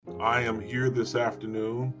I am here this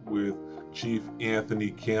afternoon with Chief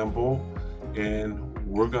Anthony Campbell, and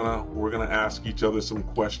we're gonna ask each other some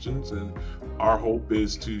questions, and our hope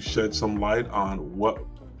is to shed some light on what,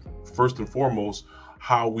 first and foremost,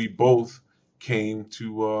 how we both came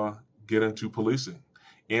to get into policing.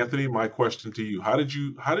 Anthony, my question to you: How did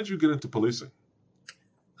you get into policing?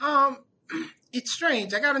 Um, it's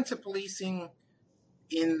strange. I got into policing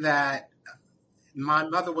in that my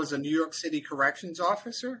mother was a New York City corrections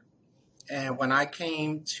officer. And when I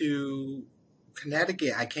came to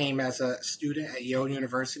Connecticut, I came as a student at Yale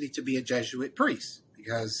University to be a Jesuit priest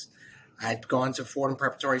because I'd gone to Fordham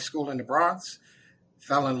Preparatory School in the Bronx,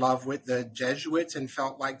 fell in love with the Jesuits, and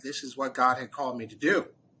felt like this is what God had called me to do.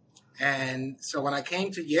 And so when I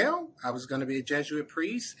came to Yale, I was going to be a Jesuit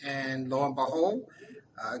priest. And lo and behold,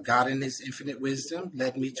 God in his infinite wisdom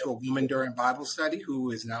led me to a woman during Bible study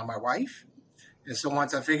who is now my wife. And so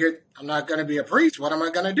once I figured I'm not going to be a priest, what am I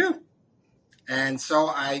going to do? And so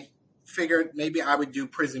I figured maybe I would do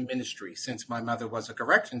prison ministry since my mother was a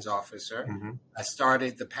corrections officer. Hmm. I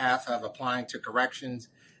started the path of applying to corrections.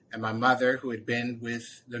 And my mother, who had been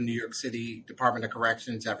with the New York City Department of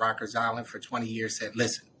Corrections at Rikers Island for 20 years, said,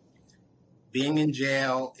 listen, being in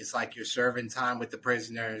jail is like you're serving time with the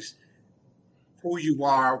prisoners. Who you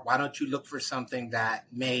are, why don't you look for something that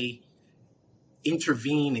may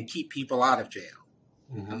intervene and keep people out of jail?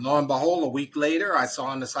 Hmm. And lo and behold, a week later, I saw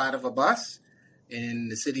on the side of a bus in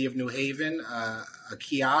the city of New Haven a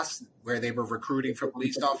kiosk where they were recruiting for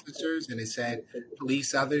police officers, and it said,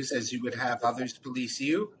 police others as you would have others police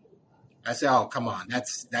you. I said, oh, come on,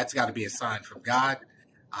 that's got to be a sign from God.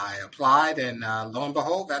 I applied, and lo and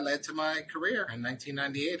behold, that led to my career in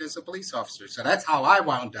 1998 as a police officer. So that's how I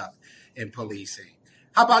wound up in policing.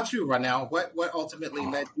 How about you, Ronell? What ultimately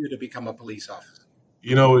led you to become a police officer?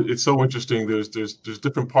 It's so interesting. There's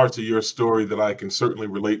different parts of your story that I can certainly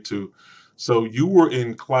relate to. So you were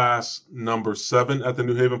in class number 7 at the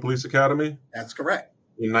New Haven Police Academy That's correct.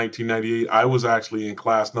 in 1998. I was actually in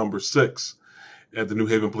class number 6 at the New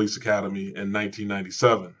Haven Police Academy in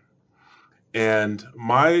 1997. And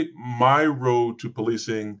my road to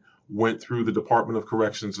policing went through the Department of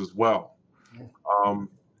Corrections as well. Um,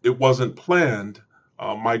 it wasn't planned.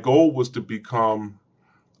 My goal was to become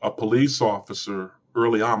a police officer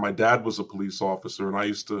early on. My dad was a police officer, and I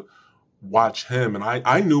used to watch him, and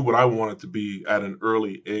I knew what I wanted to be at an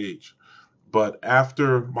early age. But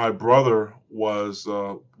after my brother was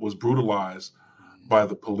brutalized by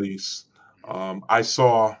the police, I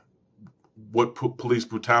saw what police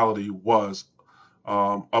brutality was,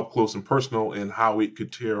 up close and personal, and how it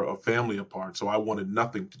could tear a family apart. So I wanted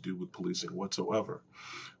nothing to do with policing whatsoever.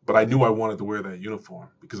 But I knew I wanted to wear that uniform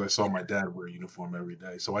because I saw my dad wear a uniform every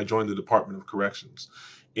day. So I joined the Department of Corrections.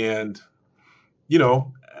 And, you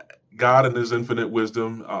know, God in his infinite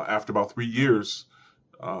wisdom, after about 3 years,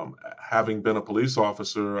 having been a police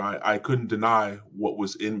officer, I couldn't deny what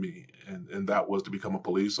was in me, and that was to become a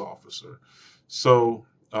police officer. So,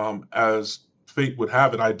 as fate would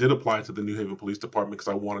have it, I did apply to the New Haven Police Department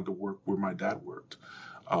because I wanted to work where my dad worked.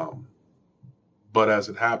 Um, but as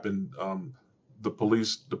it happened, the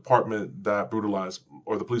police department that brutalized,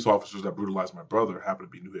 or the police officers that brutalized my brother,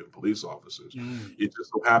 happened to be New Haven police officers. Mm. It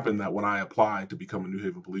just so happened that when I applied to become a New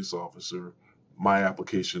Haven police officer, my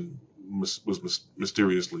application was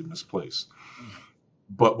mysteriously misplaced.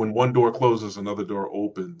 But when one door closes, another door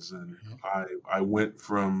opens, and I went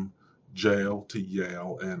from jail to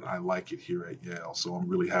Yale, and I like it here at Yale. So I'm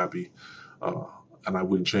really happy, uh, and I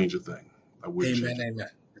wouldn't change a thing. I wouldn't Amen, change it. amen.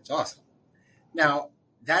 It's awesome. Now,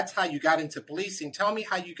 that's how you got into policing. Tell me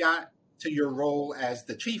how you got to your role as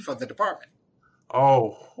the chief of the department Oh,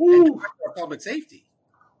 and whew. director of public safety.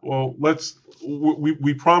 Well,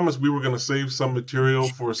 we promised we were going to save some material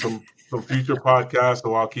for some future podcasts,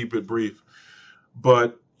 so I'll keep it brief.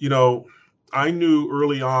 But I knew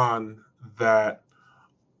early on that,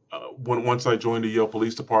 once I joined the Yale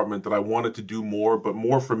Police Department, that I wanted to do more. But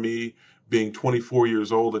more for me, being 24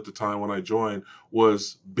 years old at the time when I joined,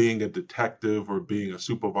 was being a detective or being a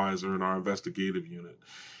supervisor in our investigative unit.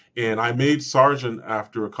 And I made sergeant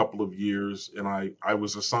after a couple of years, and I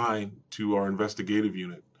was assigned to our investigative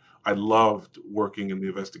unit. I loved working in the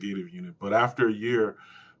investigative unit. But after a year,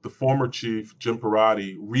 the former chief, Jim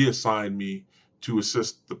Parati, reassigned me to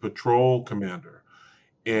assist the patrol commander.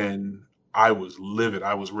 And I was livid.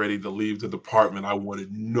 I was ready to leave the department. I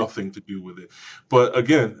wanted nothing to do with it. But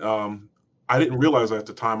again, I didn't realize at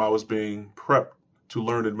the time I was being prepped to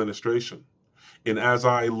learn administration. And as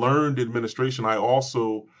I learned administration, I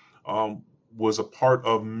also, was a part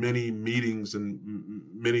of many meetings and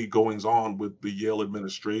many goings on with the Yale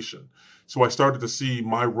administration. So I started to see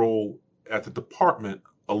my role at the department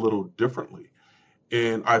a little differently.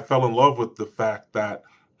 And I fell in love with the fact that,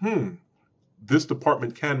 this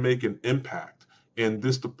department can make an impact. And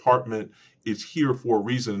this department is here for a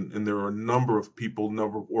reason. And there are a number of people,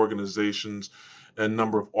 number of organizations, and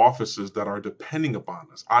number of offices that are depending upon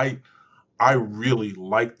us. I really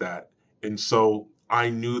like that. And so I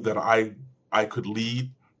knew that I could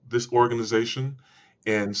lead this organization.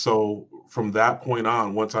 And so from that point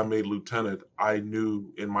on, once I made lieutenant, I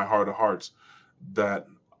knew in my heart of hearts that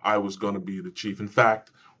I was going to be the chief. In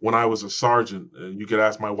fact, when I was a sergeant, and you could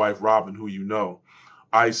ask my wife, Robin, who you know,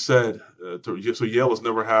 I said, so Yale has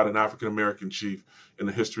never had an African American chief in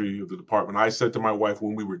the history of the department. I said to my wife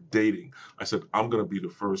when we were dating, I said, I'm going to be the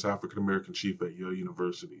first African American chief at Yale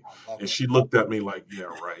University. And she looked at me like, yeah,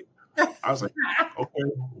 right. I was like,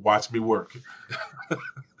 okay, watch me work.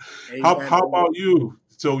 How about you?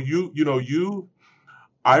 So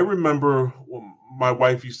I remember when my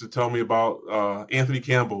wife used to tell me about Anthony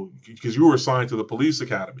Campbell because you were assigned to the police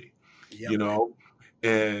academy, Yep. you know,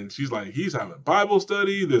 and she's like, he's having Bible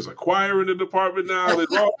study. There's a choir in the department now.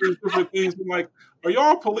 There's all these different things. I'm like, are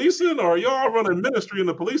y'all policing or are y'all running ministry in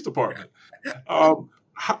the police department?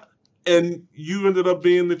 And you ended up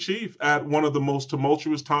being the chief at one of the most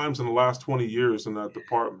tumultuous times in the last 20 years in that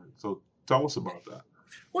department. So tell us about that.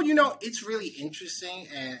 Well, it's really interesting,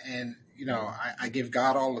 and I give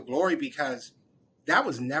God all the glory because that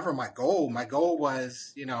was never my goal. My goal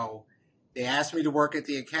was, they asked me to work at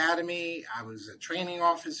the academy. I was a training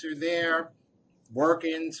officer there,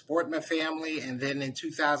 working, supporting my family, and then in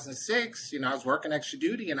 2006, I was working extra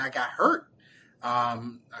duty and I got hurt. A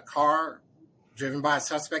car driven by a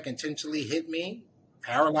suspect intentionally hit me,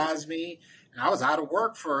 paralyzed me. And I was out of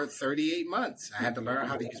work for 38 months. I had to learn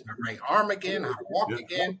how to use my right arm again, how to walk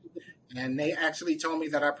again. And they actually told me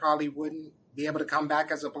that I probably wouldn't be able to come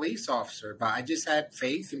back as a police officer. But I just had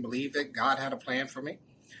faith and believed that God had a plan for me.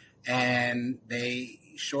 And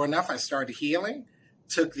sure enough, I started healing,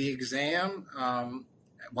 took the exam.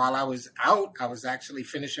 While I was out, I was actually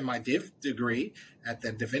finishing my DIV degree at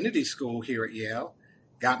the Divinity School here at Yale.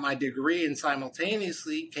 Got my degree and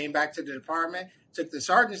simultaneously came back to the department, took the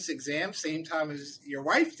sergeant's exam, same time as your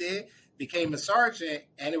wife did, became a sergeant,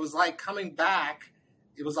 and it was like coming back.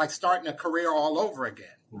 It was like starting a career all over again.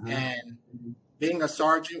 Mm-hmm. And being a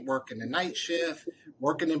sergeant, working the night shift,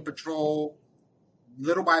 working in patrol,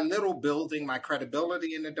 little by little building my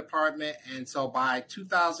credibility in the department. And so by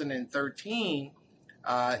 2013,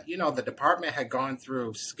 the department had gone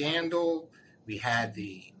through scandal. We had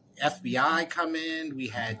the FBI come in, we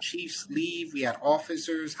had chiefs leave, we had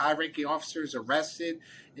officers, high-ranking officers arrested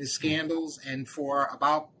in scandals, and for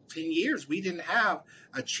about 10 years, we didn't have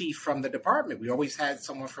a chief from the department. We always had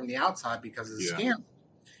someone from the outside because of the scandal.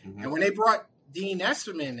 Mm-hmm. And when they brought Dean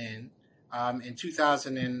Esterman in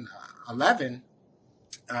 2011,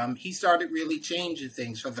 he started really changing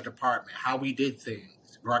things for the department, how we did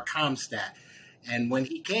things, brought CompStat. And when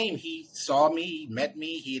he came, he saw me, he met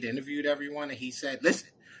me, he had interviewed everyone, and he said, listen,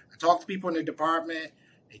 I talk to people in the department.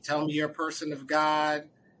 They tell me you're a person of God.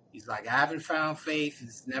 He's like, I haven't found faith.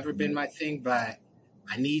 It's never been my thing, but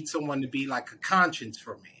I need someone to be like a conscience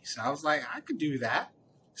for me. So I was like, I could do that.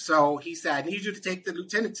 So he said, I need you to take the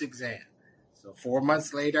lieutenant's exam. So 4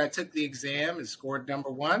 months later, I took the exam and scored number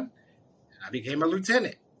 1, and I became a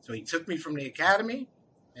lieutenant. So he took me from the academy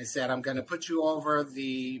and said, I'm going to put you over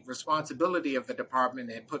the responsibility of the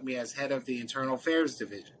department and put me as head of the Internal Affairs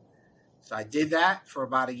Division. So I did that for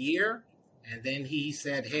about a year, and then he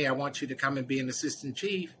said, hey, I want you to come and be an assistant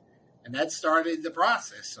chief, and that started the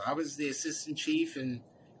process. So I was the assistant chief and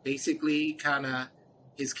basically kind of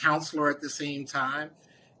his counselor at the same time,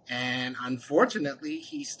 and unfortunately,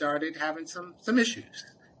 he started having some issues,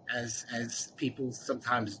 as people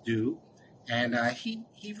sometimes do, and he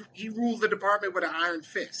ruled the department with an iron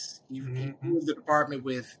fist. He ruled the department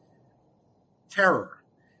with terror,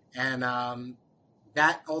 and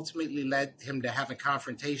that ultimately led him to having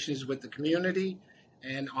confrontations with the community.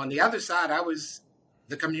 And on the other side, I was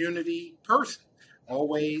the community person,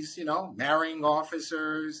 always, marrying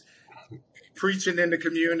officers, preaching in the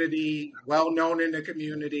community, well-known in the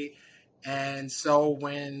community. And so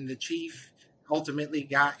when the chief ultimately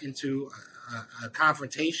got into a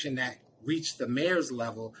confrontation that reached the mayor's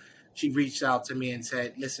level, she reached out to me and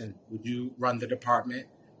said, listen, would you run the department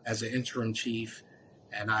as an interim chief?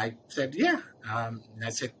 And I said, yeah. And I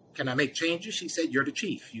said, can I make changes? She said, you're the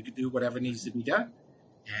chief. You can do whatever needs to be done.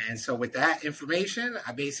 And so with that information,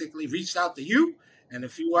 I basically reached out to you and a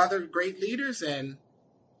few other great leaders and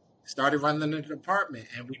started running the department.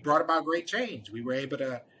 And we brought about great change. We were able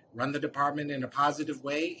to run the department in a positive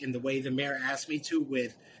way, in the way the mayor asked me to,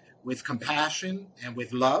 with compassion and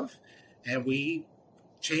with love. And we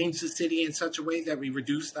changed the city in such a way that we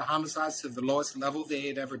reduced the homicides to the lowest level they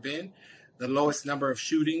had ever been, the lowest number of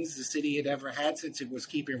shootings the city had ever had since it was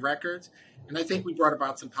keeping records. And I think we brought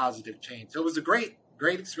about some positive change. So it was a great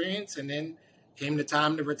experience. And then came the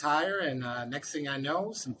time to retire. And next thing I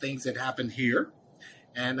know, some things had happened here.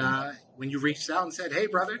 And when you reached out and said, "Hey,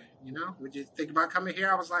 brother, would you think about coming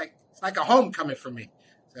here?" I was like, it's like a homecoming for me.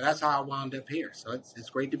 So that's how I wound up here. So it's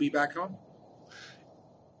great to be back home.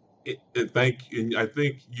 And I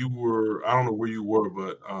think you were, I don't know where you were,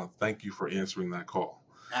 but thank you for answering that call.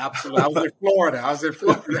 Absolutely. I was in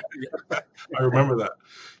Florida. I remember that.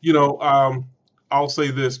 I'll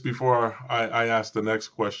say this before I ask the next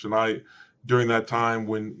question. During that time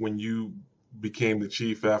when you became the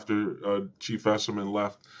chief after Chief Esserman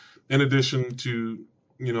left, in addition to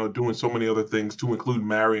doing so many other things, to include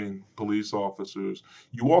marrying police officers,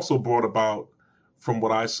 you also brought about, from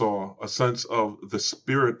what I saw, a sense of the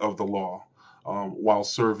spirit of the law while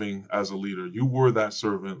serving as a leader. You were that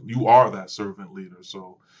servant. You are that servant leader.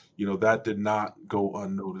 So, that did not go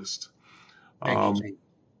unnoticed. Thank you,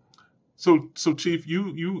 Chief. So Chief,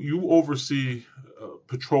 you oversee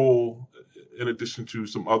patrol in addition to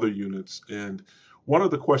some other units. And one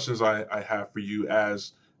of the questions I have for you,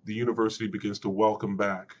 as the university begins to welcome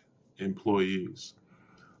back employees,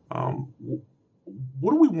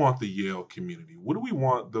 what do we want the Yale community? What do we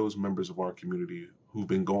want those members of our community who've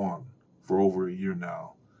been gone for over a year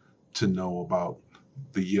now to know about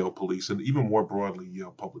the Yale Police, and even more broadly,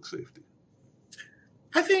 Yale Public Safety?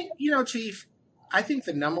 I think, Chief, I think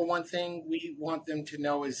the number one thing we want them to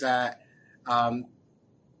know is that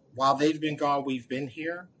while they've been gone, we've been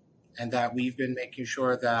here, and that we've been making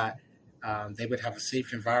sure that they would have a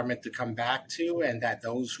safe environment to come back to, and that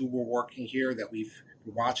those who were working here, that we've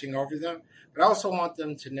been watching over them. But I also want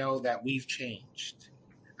them to know that we've changed.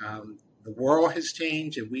 The world has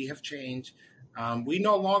changed, and we have changed. We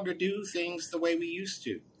no longer do things the way we used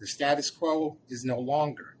to. The status quo is no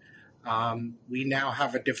longer. We now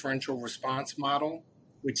have a differential response model,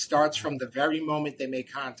 which starts from the very moment they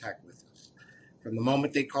make contact with us. From the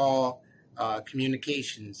moment they call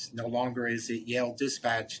communications, no longer is it Yale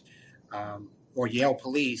Dispatch or Yale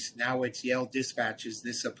Police. Now it's Yale Dispatch. Is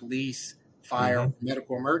this a police, fire,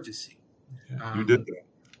 medical emergency? Yeah, you did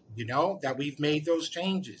that. That we've made those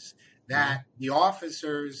changes. That the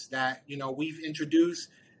officers that, we've introduced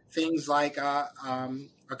things like a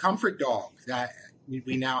comfort dog that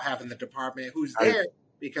we now have in the department, who's there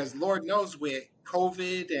because Lord knows with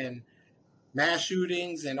COVID and mass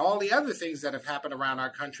shootings and all the other things that have happened around our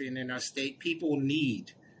country and in our state, people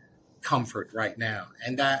need comfort right now.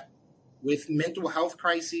 And that with mental health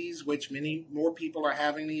crises, which many more people are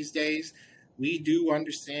having these days, we do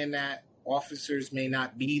understand that officers may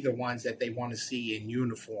not be the ones that they want to see in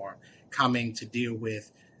uniform coming to deal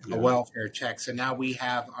with a welfare check. So now we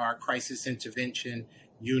have our crisis intervention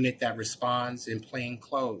unit that responds in plain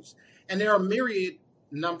clothes. And there are a myriad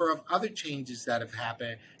number of other changes that have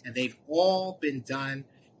happened, and they've all been done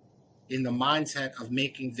in the mindset of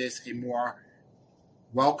making this a more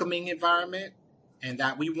welcoming environment, and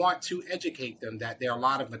that we want to educate them that there are a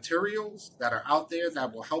lot of materials that are out there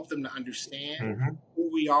that will help them to understand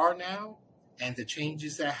who we are now and the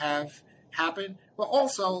changes that have happened, but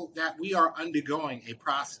also that we are undergoing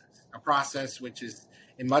a process which is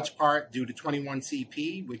in much part due to 21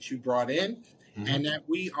 CP, which you brought in, and that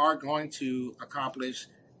we are going to accomplish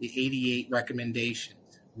the 88 recommendations.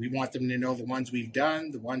 We want them to know the ones we've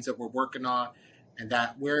done, the ones that we're working on, and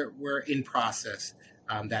that we're in process,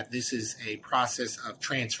 that this is a process of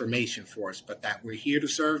transformation for us, but that we're here to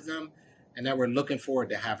serve them and that we're looking forward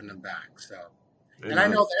to having them back. So, and I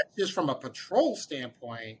know that's just from a patrol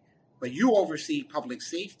standpoint, but you oversee public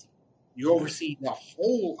safety. You oversee the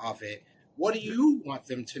whole of it. What do you want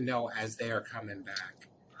them to know as they are coming back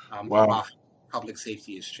about how public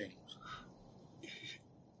safety has changed?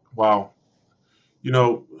 Wow.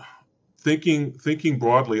 Thinking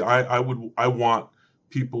broadly, I want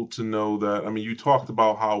people to know that, you talked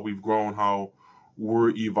about how we've grown, how we're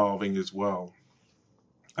evolving as well.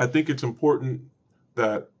 I think it's important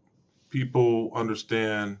that people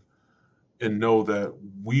understand and know that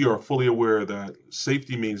we are fully aware that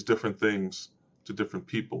safety means different things to different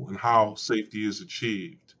people, and how safety is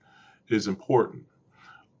achieved is important.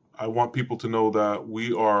 I want people to know that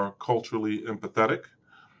we are culturally empathetic.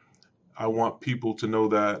 I want people to know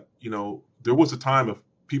that, there was a time if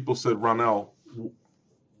people said, "Ronell,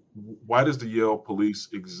 why does the Yale Police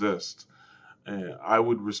exist?" And I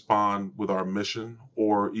would respond with our mission,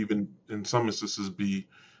 or even in some instances be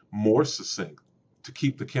more succinct, to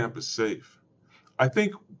keep the campus safe. I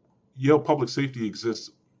think Yale Public Safety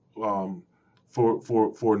exists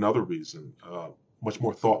for another reason. much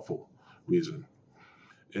more thoughtful reason,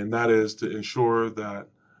 and that is to ensure that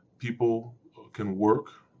people can work,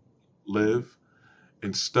 live,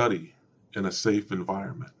 and study in a safe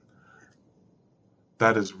environment.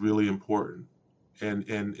 That is really important. And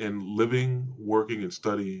living, working, and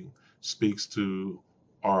studying speaks to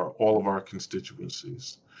all of our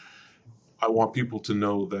constituencies. I want people to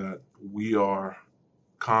know that we are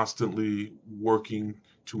constantly working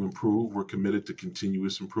to improve. We're committed to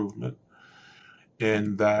continuous improvement,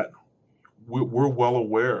 and that we're well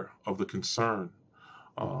aware of the concern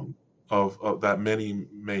um, of that many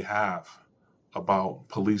may have about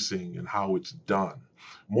policing and how it's done.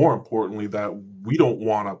 More importantly, that we don't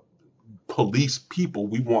want to police people.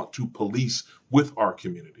 We want to police with our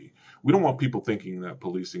community. We don't want people thinking that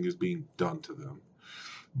policing is being done to them.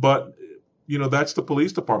 But that's the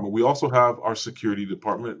police department. We also have our security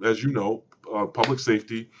department. As you know, public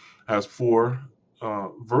safety has four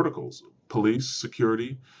verticals: police,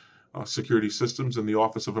 security, security systems, and the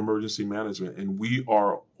Office of Emergency Management. And we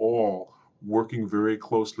are all working very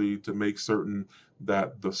closely to make certain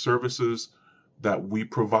that the services that we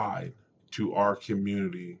provide to our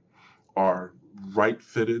community are right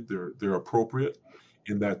fitted, they're appropriate,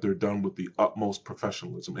 and that they're done with the utmost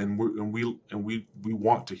professionalism. And we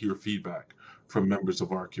want to hear feedback from members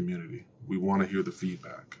of our community. We want to hear the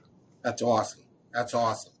feedback. That's awesome. That's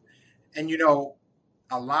awesome. And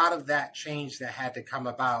a lot of that change that had to come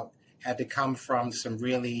about had to come from some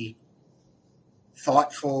really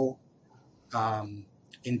thoughtful,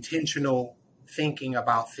 intentional thinking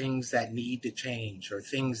about things that need to change or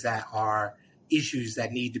things that are issues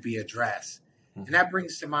that need to be addressed. Mm-hmm. And that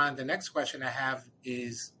brings to mind the next question I have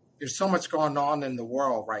is there's so much going on in the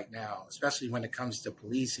world right now, especially when it comes to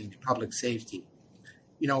policing, public safety.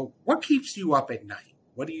 What keeps you up at night?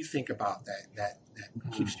 What do you think about that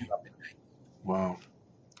keeps you up at night? Wow.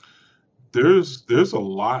 There's a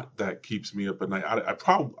lot that keeps me up at night.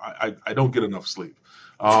 I don't get enough sleep.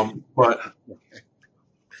 But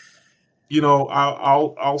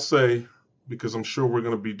I'll say, because I'm sure we're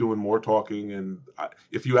going to be doing more talking, and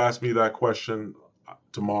if you ask me that question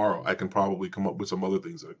tomorrow, I can probably come up with some other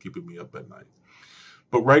things that are keeping me up at night.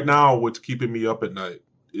 But right now, what's keeping me up at night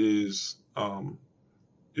is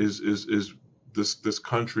this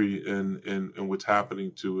country and what's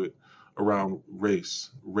happening to it around race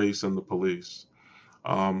and the police.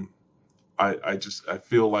 I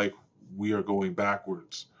feel like we are going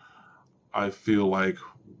backwards. I feel like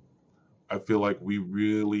we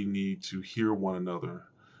really need to hear one another,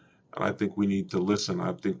 and I think we need to listen.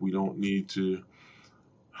 I think we need to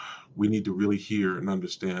really hear and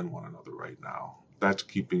understand one another right now. That's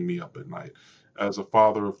keeping me up at night. As a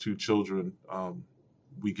father of two children,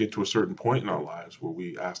 we get to a certain point in our lives where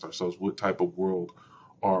we ask ourselves, what type of world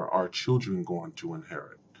are our children going to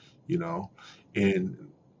inherit? And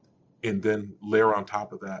then layer on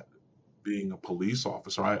top of that, being a police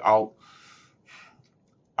officer.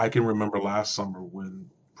 I can remember last summer when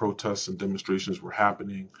protests and demonstrations were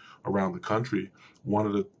happening around the country.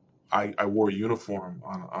 I wore a uniform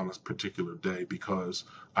on a particular day because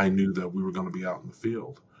I knew that we were going to be out in the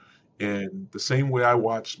field. And the same way I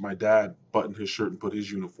watched my dad button his shirt and put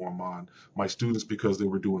his uniform on, my students, because they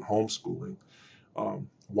were doing homeschooling,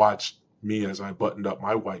 watched me as I buttoned up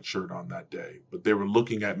my white shirt on that day. But they were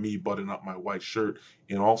looking at me button up my white shirt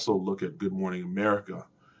and also look at Good Morning America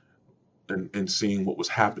and seeing what was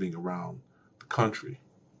happening around the country.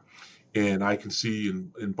 And I can see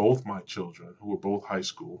in both my children, who were both high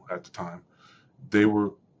school at the time, they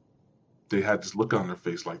had this look on their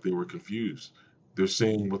face like they were confused. They're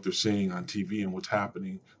seeing what they're seeing on TV and what's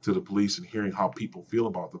happening to the police and hearing how people feel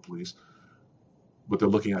about the police. But they're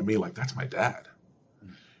looking at me like, that's my dad.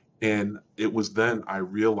 And it was then I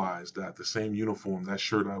realized that the same uniform, that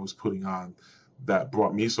shirt I was putting on, that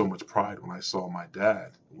brought me so much pride when I saw my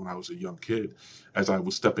dad when I was a young kid, as I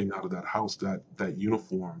was stepping out of that house, that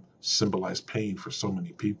uniform symbolized pain for so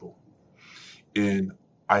many people. And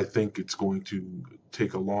I think it's going to be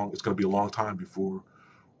a long time before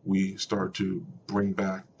we start to bring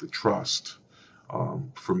back the trust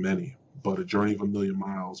for many. But a journey of a million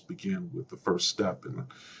miles began with the first step. And,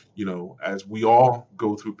 as we all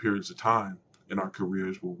go through periods of time in our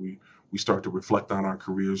careers where we start to reflect on our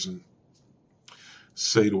careers and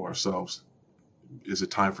say to ourselves, is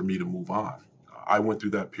it time for me to move on? I went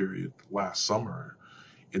through that period last summer,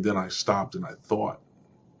 and then I stopped and I thought,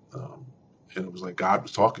 and it was like God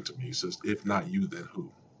was talking to me. He says, if not you, then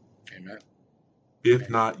who? Amen. If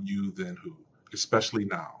not you, then who? Especially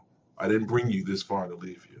now. I didn't bring you this far to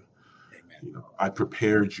leave you. Amen. I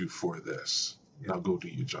prepared you for this. Now go do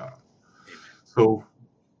your job. Amen. So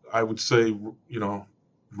I would say,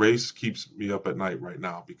 race keeps me up at night right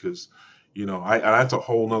now because, that's a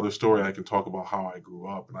whole nother story. I can talk about how I grew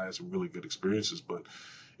up and I had some really good experiences, but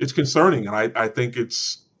it's concerning, and I think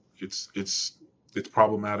it's it's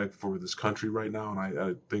problematic for this country right now, and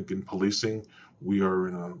I think in policing we are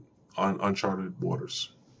in uncharted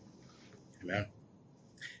waters. Amen.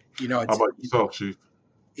 You know, How about yourself, Chief?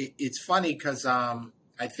 it's funny because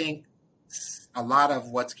I think a lot of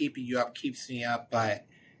what's keeping you up keeps me up, but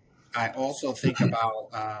I also think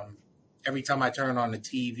about every time I turn on the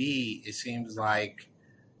TV, it seems like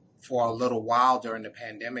for a little while during the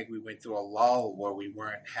pandemic, we went through a lull where we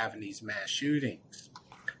weren't having these mass shootings.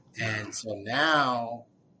 And so now,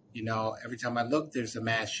 every time I look, there's a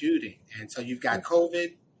mass shooting. And so you've got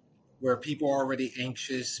COVID, where people are already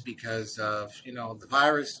anxious because of, the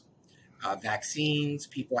virus, vaccines,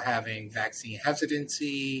 people having vaccine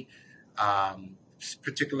hesitancy,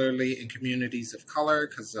 particularly in communities of color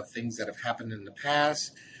because of things that have happened in the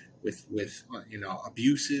past with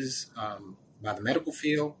abuses by the medical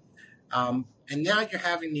field. And now you're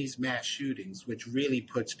having these mass shootings, which really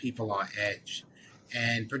puts people on edge.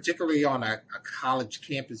 And particularly on a college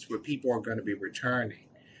campus where people are going to be returning.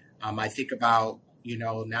 I think about,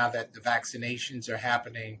 now that the vaccinations are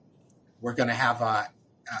happening, we're going to have a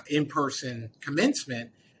in-person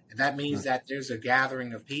commencement. And that means that there's a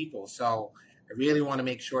gathering of people. So I really want to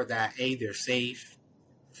make sure that, A, they're safe,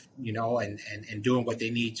 and doing what they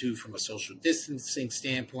need to from a social distancing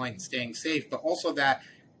standpoint and staying safe, but also that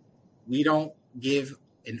we don't give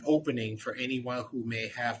an opening for anyone who may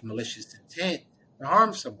have malicious intent to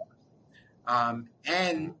harm someone.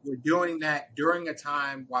 And we're doing that during a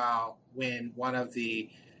time when one of the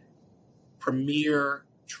premier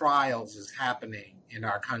trials is happening in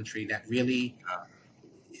our country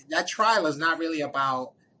that trial is not really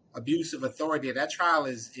about abuse of authority. That trial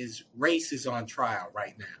is race is on trial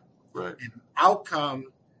right now. Right. And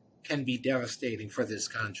outcome can be devastating for this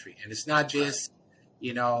country. And it's not just,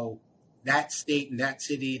 that state and that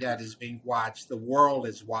city that is being watched. The world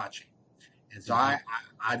is watching. And so I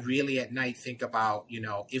really at night think about,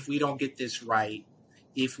 if we don't get this right,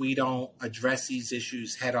 if we don't address these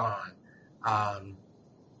issues head on, I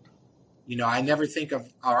never think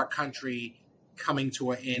of our country coming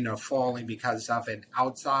to an end or falling because of an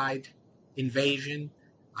outside invasion.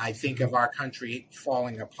 I think of our country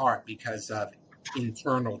falling apart because of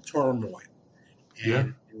internal turmoil.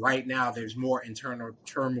 And right now there's more internal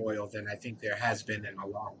turmoil than I think there has been in a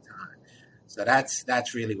long time. So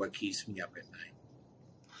that's really what keeps me up at night.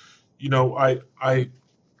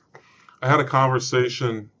 I had a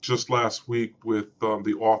conversation just last week with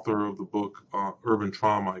the author of the book Urban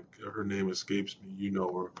Trauma. Her name escapes me. You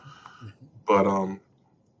know her, but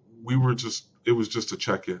it was just a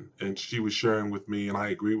check-in, and she was sharing with me, and I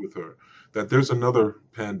agree with her that there's another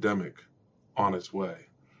pandemic on its way,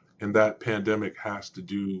 and that pandemic has to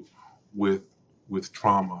do with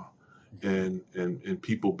trauma and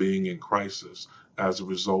people being in crisis as a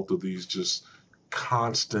result of these just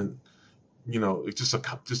constant, it's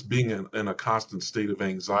just being in a constant state of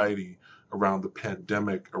anxiety around the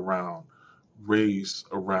pandemic, around race,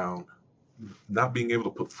 around not being able to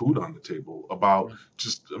put food on the table, about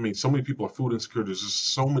so many people are food insecure. There's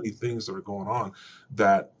just so many things that are going on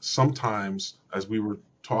that sometimes, as we were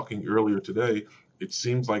talking earlier today, it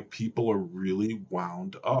seems like people are really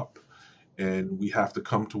wound up, and we have to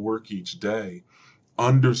come to work each day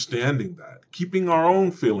understanding that, keeping our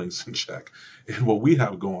own feelings in check and what we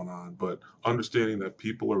have going on, but understanding that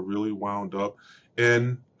people are really wound up.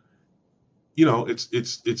 And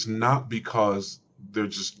it's not because they're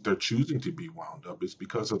choosing to be wound up. It's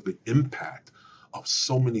because of the impact of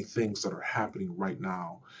so many things that are happening right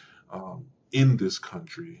now in this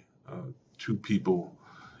country to people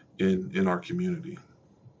in our community.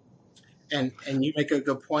 And you make a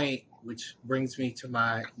good point, which brings me to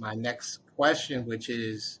my next question, which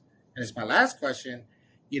is, and it's my last question,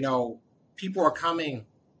 people are coming,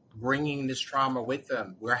 bringing this trauma with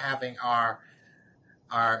them. We're having a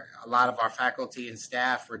lot of our faculty and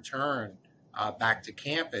staff return back to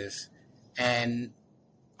campus, and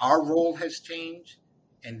our role has changed,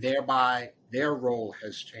 and thereby their role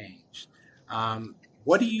has changed.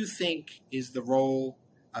 What do you think is the role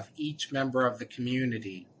of each member of the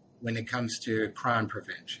community when it comes to crime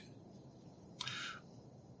prevention?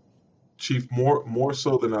 Chief, more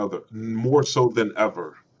so than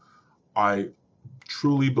ever, I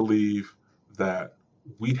truly believe that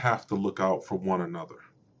we have to look out for one another.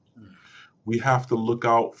 We have to look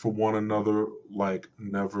out for one another like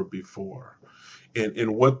never before.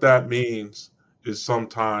 And what that means is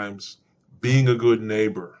sometimes being a good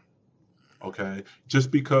neighbor, okay?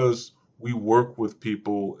 Just because we work with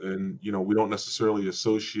people, and we don't necessarily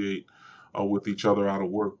associate with each other out of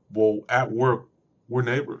work. Well, at work, we're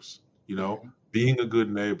neighbors. Being a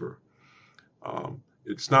good neighbor.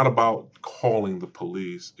 It's not about calling the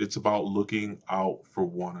police. It's about looking out for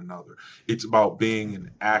one another. It's about being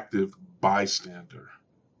an active bystander.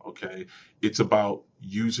 Okay. It's about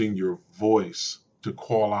using your voice to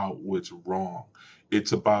call out what's wrong.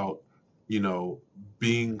 It's about,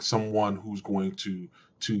 being someone who's going to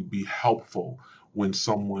be helpful when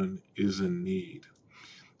someone is in need.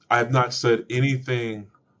 I have not said anything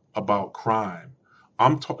about crime.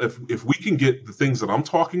 If we can get the things that I'm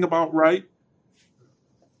talking about right,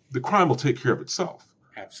 the crime will take care of itself.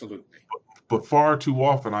 Absolutely. But far too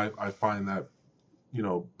often, I find that,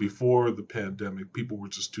 before the pandemic, people were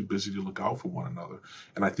just too busy to look out for one another.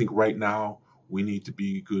 And I think right now we need to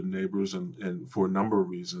be good neighbors, and for a number of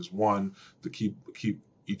reasons. One, to keep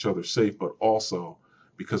each other safe, but also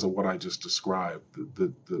because of what I just described,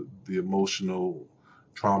 the emotional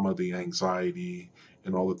trauma, the anxiety,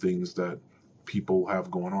 and all the things that people have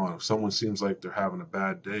going on. If someone seems like they're having a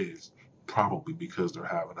bad day, it's probably because they're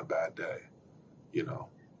having a bad day.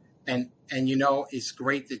 And it's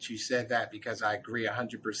great that you said that, because I agree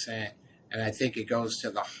 100%. And I think it goes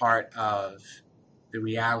to the heart of the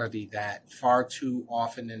reality that far too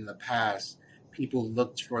often in the past, people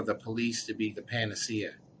looked for the police to be the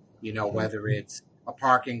panacea, whether it's a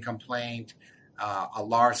parking complaint, a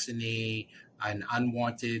larceny, an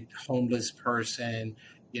unwanted homeless person.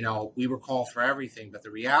 We were called for everything. But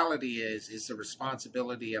the reality is, it's the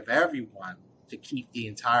responsibility of everyone to keep the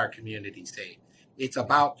entire community safe. It's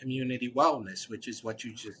about community wellness, which is what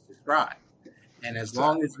you just described. And as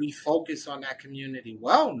long as we focus on that community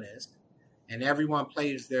wellness, and everyone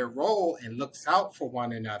plays their role and looks out for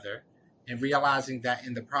one another, and realizing that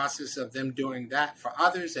in the process of them doing that for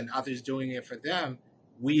others and others doing it for them,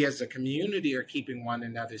 we as a community are keeping one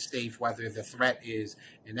another safe, whether the threat is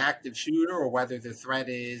an active shooter or whether the threat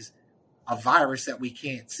is a virus that we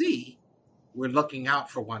can't see. We're looking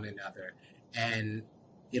out for one another, and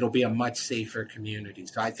it'll be a much safer community.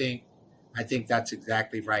 So I think that's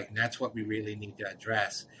exactly right. And that's what we really need to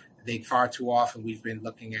address. I think far too often we've been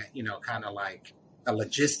looking at, kind of like the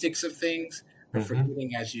logistics of things, but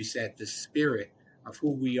forgetting, as you said, the spirit of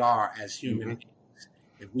who we are as human beings.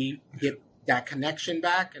 If we get that connection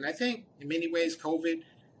back, and I think in many ways COVID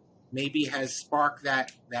maybe has sparked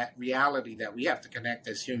that reality that we have to connect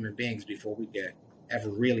as human beings before we can ever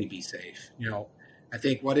really be safe. I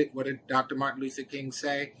think what did Dr. Martin Luther King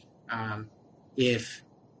say? If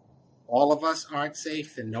all of us aren't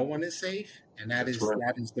safe, then no one is safe, and that is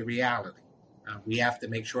the reality. We have to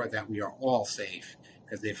make sure that we are all safe,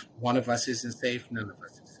 because if one of us isn't safe, none of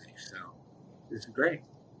us is safe. So this is great.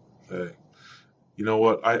 Hey, you know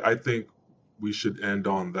what? I think we should end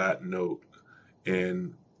on that note.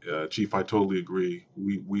 And Chief, I totally agree.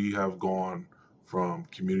 We have gone from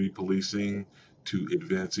community policing to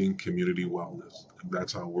advancing community wellness. And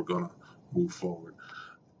that's how we're going to move forward.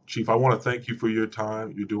 Chief, I want to thank you for your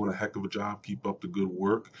time. You're doing a heck of a job. Keep up the good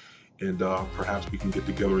work. And perhaps we can get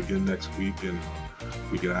together again next week and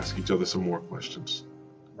we can ask each other some more questions.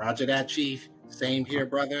 Roger that, Chief. Same here,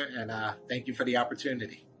 brother. And thank you for the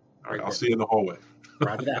opportunity. All right. I'll see you in the hallway.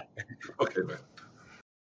 Roger that. Okay, man.